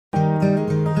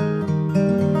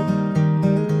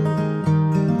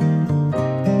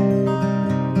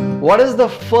What is the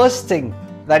first thing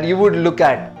that you would look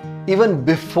at even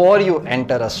before you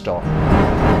enter a store?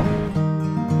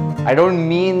 I don't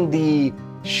mean the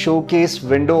showcase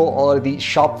window or the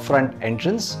shop front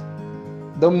entrance.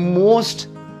 The most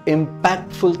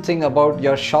impactful thing about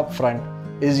your shop front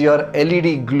is your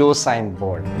LED glow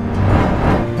signboard.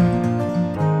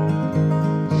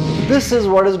 This is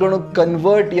what is going to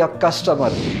convert your customer.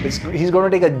 He's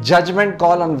going to take a judgment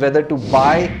call on whether to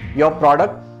buy your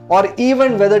product or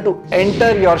even whether to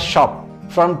enter your shop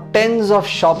from tens of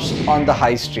shops on the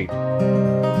high street.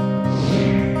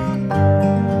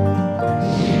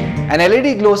 An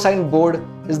LED glow sign board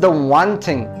is the one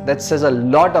thing that says a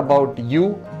lot about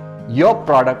you, your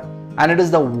product, and it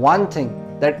is the one thing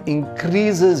that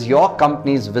increases your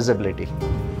company's visibility.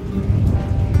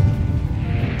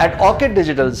 At Orchid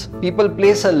Digitals, people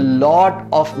place a lot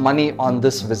of money on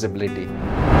this visibility.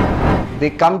 They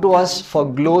come to us for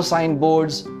glow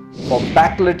signboards, for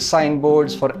backlit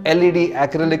signboards, for LED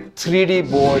acrylic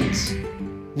 3D boards.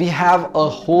 We have a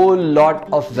whole lot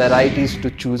of varieties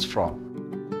to choose from.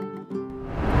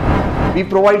 We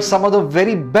provide some of the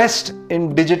very best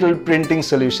in digital printing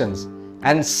solutions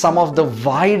and some of the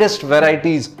widest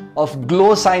varieties of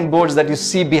glow signboards that you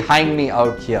see behind me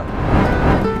out here.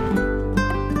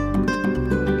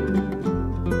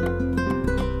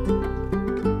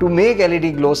 To make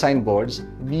LED glow signboards,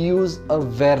 we use a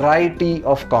variety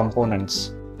of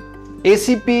components.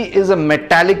 ACP is a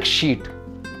metallic sheet.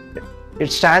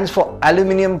 It stands for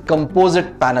aluminium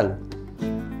composite panel.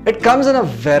 It comes in a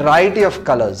variety of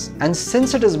colors, and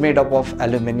since it is made up of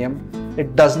aluminium,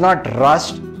 it does not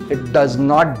rust, it does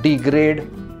not degrade,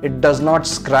 it does not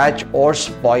scratch or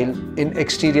spoil in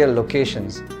exterior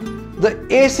locations. The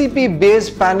ACP base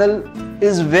panel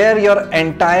is where your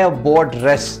entire board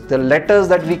rests. The letters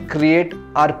that we create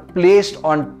are placed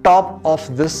on top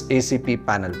of this ACP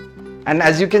panel. And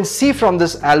as you can see from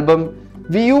this album,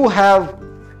 we have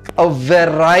a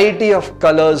variety of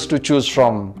colors to choose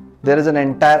from. There is an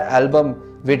entire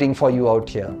album waiting for you out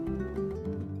here.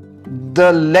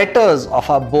 The letters of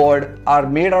our board are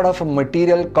made out of a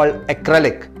material called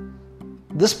acrylic.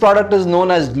 This product is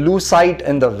known as lucite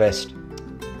in the West.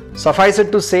 Suffice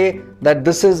it to say that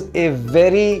this is a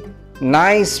very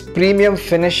nice premium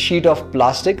finish sheet of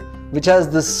plastic which has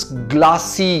this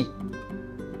glassy,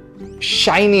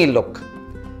 shiny look.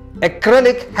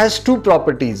 Acrylic has two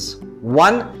properties.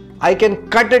 One, I can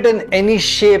cut it in any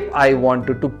shape I want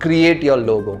to create your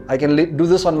logo. I can do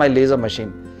this on my laser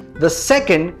machine. The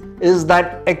second is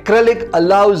that acrylic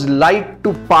allows light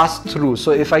to pass through.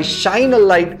 So if I shine a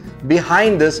light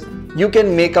behind this, you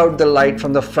can make out the light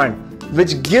from the front,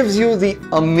 which gives you the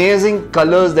amazing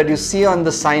colors that you see on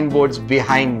the signboards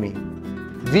behind me.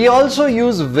 We also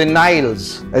use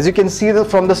vinyls. As you can see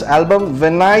from this album,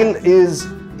 vinyl is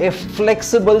a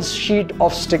flexible sheet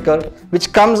of sticker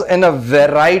which comes in a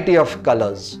variety of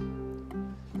colors.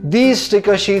 These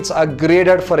sticker sheets are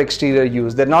graded for exterior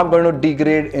use. They're not going to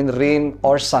degrade in rain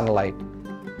or sunlight.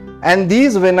 And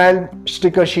these vinyl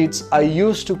sticker sheets are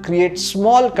used to create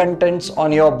small contents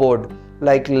on your board,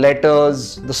 like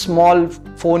letters, the small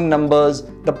phone numbers,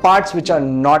 the parts which are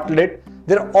not lit.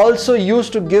 They're also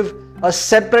used to give a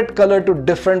separate color to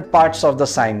different parts of the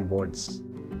signboards.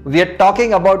 We are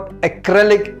talking about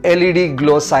acrylic LED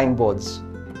glow signboards.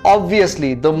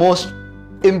 Obviously, the most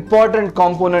important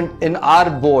component in our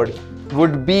board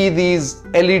would be these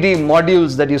LED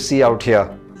modules that you see out here.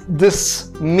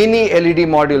 This mini LED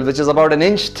module, which is about an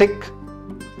inch thick.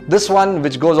 This one,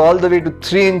 which goes all the way to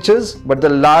 3 inches, but the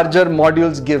larger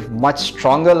modules give much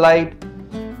stronger light.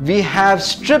 We have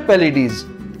strip LEDs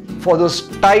for those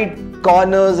tight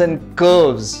corners and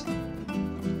curves.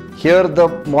 Here the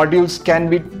modules can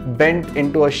be bent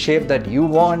into a shape that you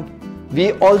want.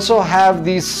 We also have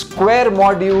these square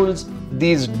modules,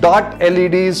 these dot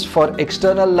LEDs for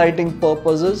external lighting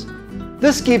purposes.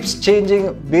 This keeps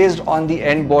changing based on the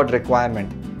end board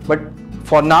requirement. But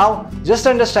for now, just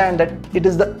understand that it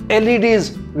is the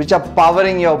LEDs which are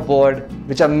powering your board,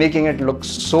 which are making it look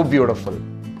so beautiful.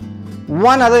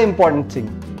 One other important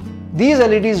thing. These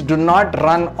LEDs do not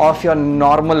run off your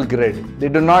normal grid. They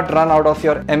do not run out of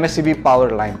your MSCB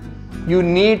power line. You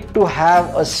need to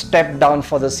have a step down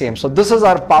for the same. So this is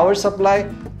our power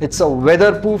supply. It's a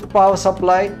weatherproof power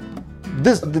supply.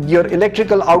 Your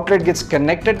electrical outlet gets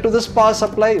connected to this power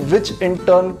supply, which in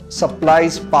turn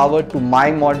supplies power to my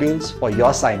modules for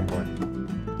your signboard.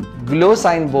 Glow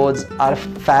signboards are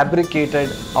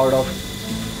fabricated out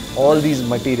of all these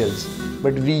materials,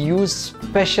 but we use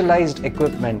specialized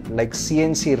equipment like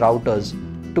CNC routers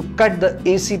to cut the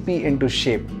ACP into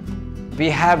shape. We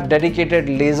have dedicated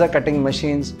laser cutting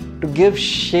machines to give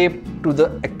shape to the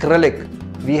acrylic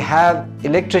we have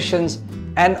electricians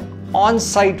and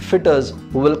on-site fitters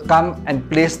who will come and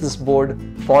place this board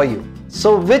for you.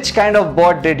 So which kind of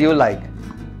board did you like?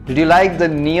 Did you like the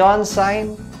neon sign?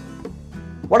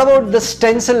 What about the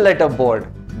stencil letter board,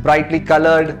 brightly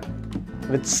colored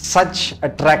with such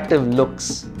attractive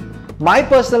looks? My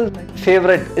personal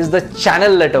favorite is the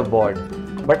channel letter board,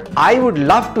 but I would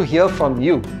love to hear from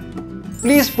you.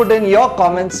 Please put in your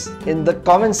comments in the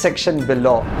comment section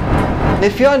below.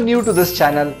 If you are new to this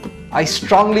channel, I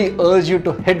strongly urge you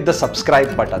to hit the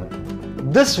subscribe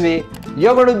button. This way,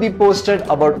 you're going to be posted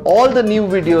about all the new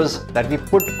videos that we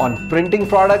put on printing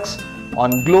products,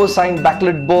 on glow sign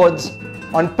backlit boards,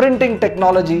 on printing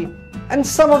technology, and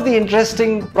some of the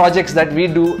interesting projects that we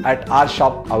do at our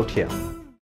shop out here.